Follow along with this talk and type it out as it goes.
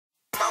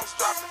mouse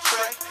drop the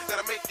track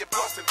that'll make you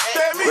bust an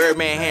ass.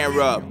 Birdman hand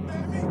rub.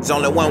 There's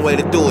only one way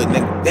to do it,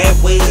 nigga. That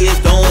way is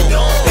gone.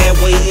 That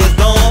way is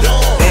gone.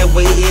 That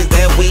way is,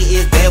 that way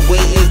is, that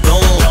way is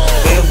gone.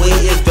 That way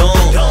is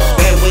gone.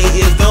 That way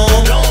is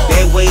gone.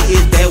 That way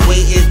is, that way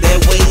is,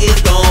 that way is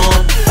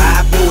gone.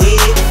 Vibe your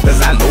head,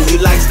 cause I know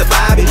he likes to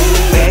vibe it.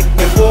 Back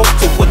and forth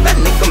to what that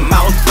nigga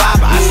mouse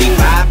drop. I see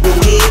vibe your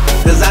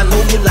head, cause I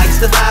know he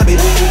likes to vibe it.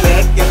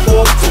 Back and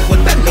forth to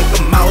what that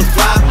nigga mouse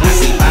drop. I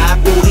see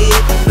vibe your head,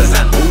 cause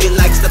I know he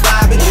likes to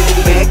vibe it.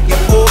 Back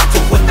and forth to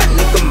what that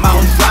nigga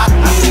mouse drop.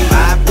 I see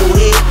vibe your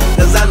head,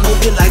 cause I know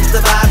he likes to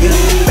vibe it.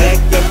 Back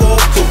and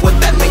forth to what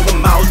that nigga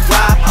mouse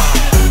drop.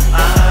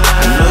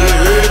 I know you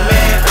heard,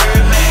 man.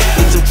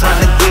 Bitch, I'm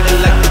tryna get it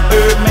like the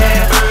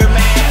Birdman.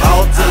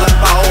 Fall till I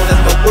fall,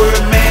 that's my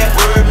word, man.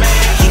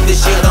 Keep this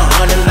shit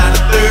 100, not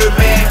a third,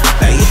 man.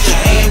 Now hit your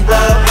hand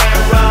rub,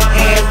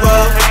 hand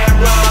rub.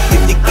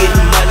 If you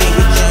getting money,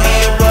 hit your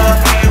hand rub,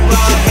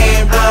 hit your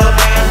hand rub,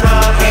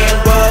 hand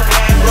rub.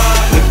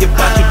 If you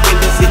bout your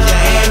business, hit your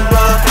hand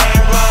rub.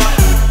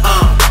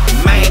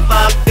 Man,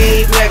 fuck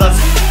these niggas.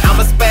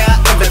 I'ma spare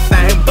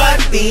everything but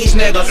these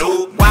niggas.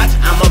 Watch,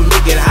 I'ma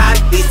make it hot.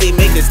 They say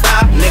make it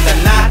stop, nigga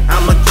not.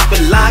 I'ma keep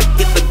it locked,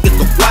 get the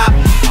guap.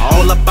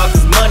 All about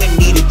this money,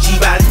 need a G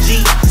by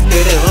G.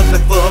 Steady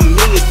hustling for a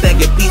million,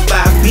 stacking piece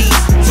by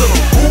piece. To the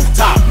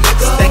rooftop,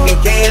 nigga. Stacking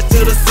cash to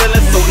the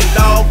ceiling, so these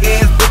dog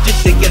ass bitches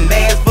shaking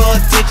ass for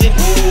attention.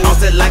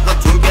 Bounce it like a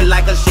twink it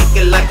like a shake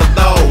it like a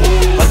dog.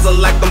 Hustle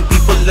like them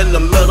people in the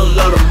middle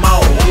of the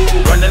mall.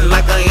 Running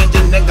like an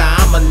engine, nigga,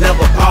 I'ma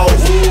never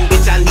pause.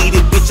 Bitch, I need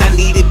it, bitch, I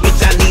need it,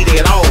 bitch, I need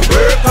it all.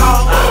 Bird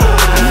call,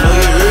 I know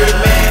you heard,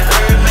 man.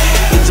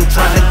 Bitch, I'm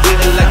tryna get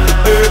it like the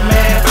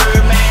Birdman.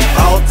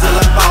 Fall till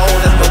I fall,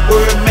 that's my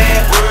word, man.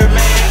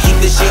 Keep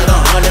this shit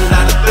 100,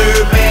 not a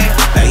third, man.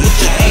 Now hit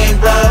your hand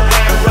rub,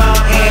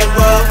 hand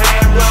rub.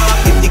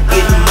 If you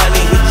getting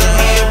money, hit your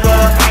hand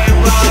rub, hit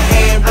your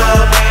hand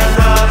rub,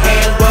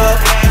 hand rub.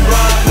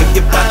 If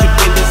you bout your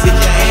business, hit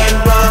your hand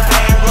rub.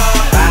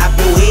 Vibe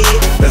your head,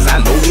 cause I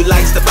know he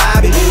likes to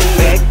vibe it.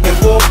 Back and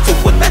forth to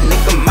what that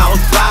nigga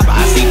mouse drop.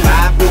 I see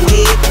vibe your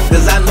head,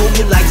 cause I know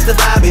he likes to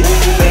vibe it.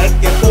 Back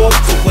and forth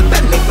to what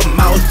that nigga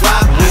mouse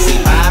drop. I see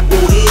vibe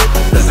your head,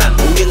 cause I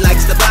know he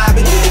likes to vibe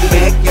it.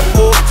 Back and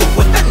forth to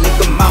what that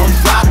nigga mouse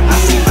drop. I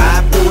see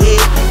vibe your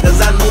head, cause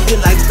I know he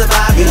likes to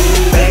vibe it.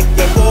 Back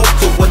and forth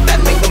to what that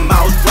nigga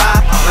mouse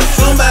drop. Now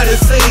somebody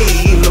say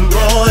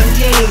LeBron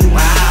James.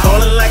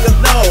 Falling like a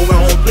dog, I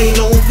don't play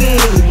no game.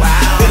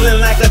 Feeling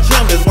like a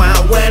champ is why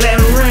I wear that.